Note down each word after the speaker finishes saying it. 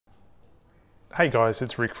Hey guys,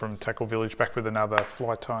 it's Rick from Tackle Village back with another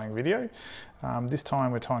fly tying video. This time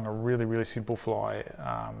we're tying a really simple fly,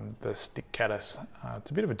 the Stick Caddis. It's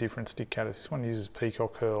a bit of a different Stick Caddis. This one uses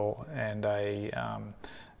peacock herl and a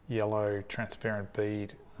yellow transparent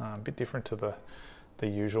bead, a bit different to the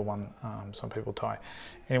usual one some people tie.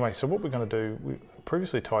 Anyway, so what we're going to do, we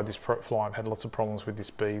previously tied this fly. I've had lots of problems with this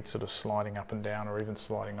bead sort of sliding up and down or even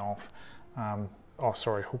sliding off.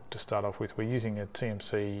 Hook to start off with. We're using a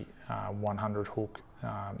TMC 100 hook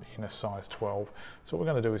in a size 12. So what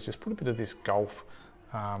we're going to do is just put a bit of this Gulf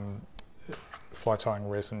fly tying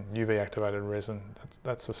resin, UV activated resin.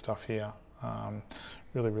 That's the stuff here.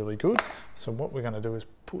 Really good. So what we're going to do is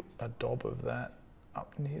put a dab of that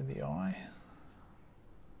up near the eye.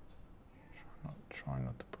 Try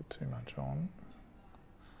not to put too much on.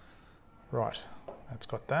 Right, that's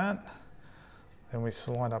got that. Then we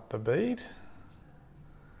slide up the bead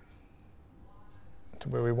to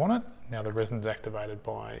where we want it. Now the resin's activated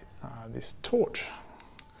by this torch.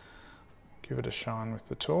 Give it a shine with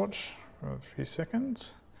the torch for a few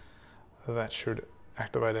seconds. That should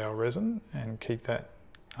activate our resin and keep that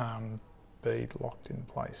bead locked in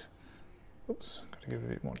place. Oops, got to give it a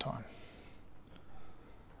bit more time.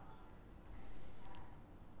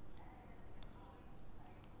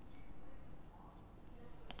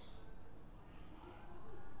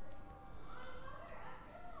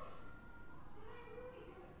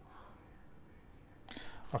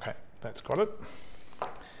 Okay, that's got it.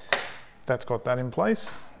 That's got that in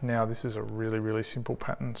place. Now this is a really simple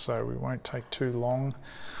pattern, so we won't take too long.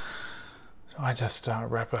 I just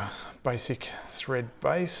wrap a basic thread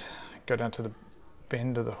base, go down to the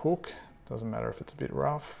bend of the hook. Doesn't matter if it's a bit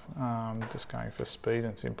rough, just going for speed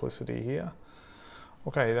and simplicity here.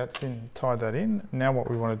 Okay, that's in, tied that in. Now what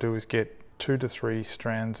we want to do is get 2 to 3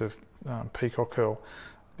 strands of peacock herl.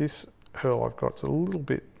 This herl I've got is a little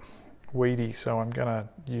bit weedy, so I'm going to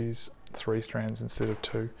use 3 strands instead of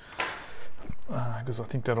 2 because I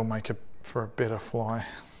think that'll make it for a better fly.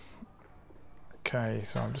 Okay,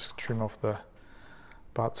 so I'm just going to trim off the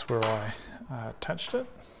butts where I attached it,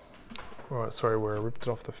 or sorry, where I ripped it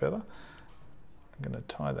off the feather. I'm going to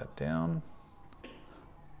tie that down.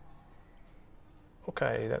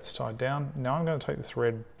 Okay, that's tied down. Now I'm going to take the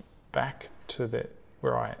thread back to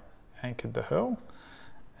where I anchored the herl.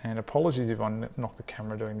 And apologies if I knock the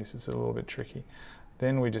camera doing this, it's a little bit tricky.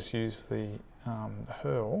 Then we just use the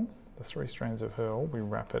herl, the 3 strands of herl, we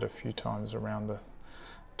wrap it a few times around the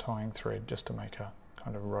tying thread just to make a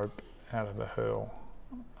kind of rope out of the herl,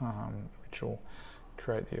 which will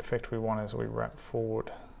create the effect we want as we wrap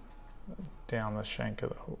forward down the shank of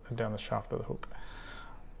the hook, down the shaft of the hook.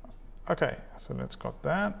 Okay, so that's got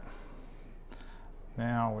that.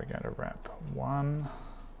 Now we're going to wrap 1,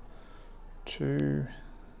 2,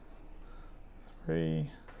 3,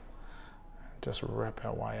 just wrap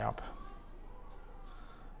our way up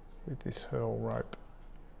with this herl rope.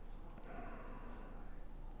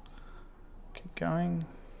 Keep going.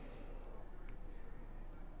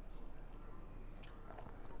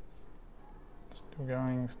 Still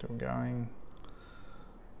going,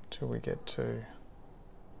 until we get to the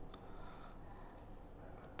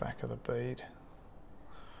back of the bead.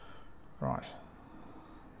 Right,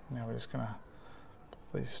 now we're just going to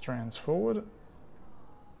pull these strands forward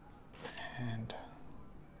and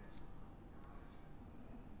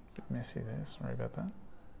a bit messy there, sorry about that.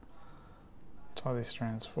 Tie these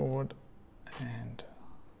strands forward and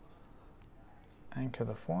anchor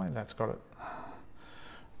the fly. That's got it.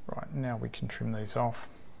 Right, now we can trim these off.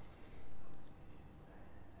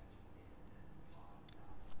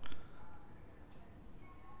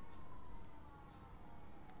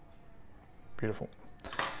 Beautiful.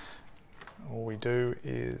 All we do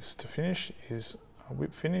is, to finish, is a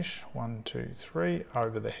whip finish, 1, 2, 3,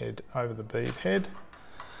 over the head, over the bead head.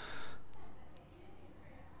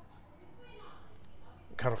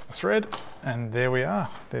 Cut off the thread, and there we are.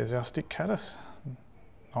 There's our Stick Caddis.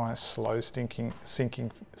 Nice, slow, sinking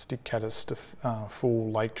Stick Caddis to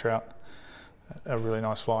full lake trout. A really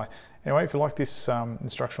nice fly. Anyway, if you like this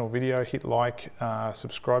instructional video, hit like,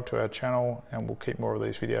 subscribe to our channel, and we'll keep more of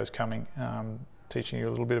these videos coming, teaching you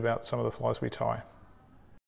a little bit about some of the flies we tie.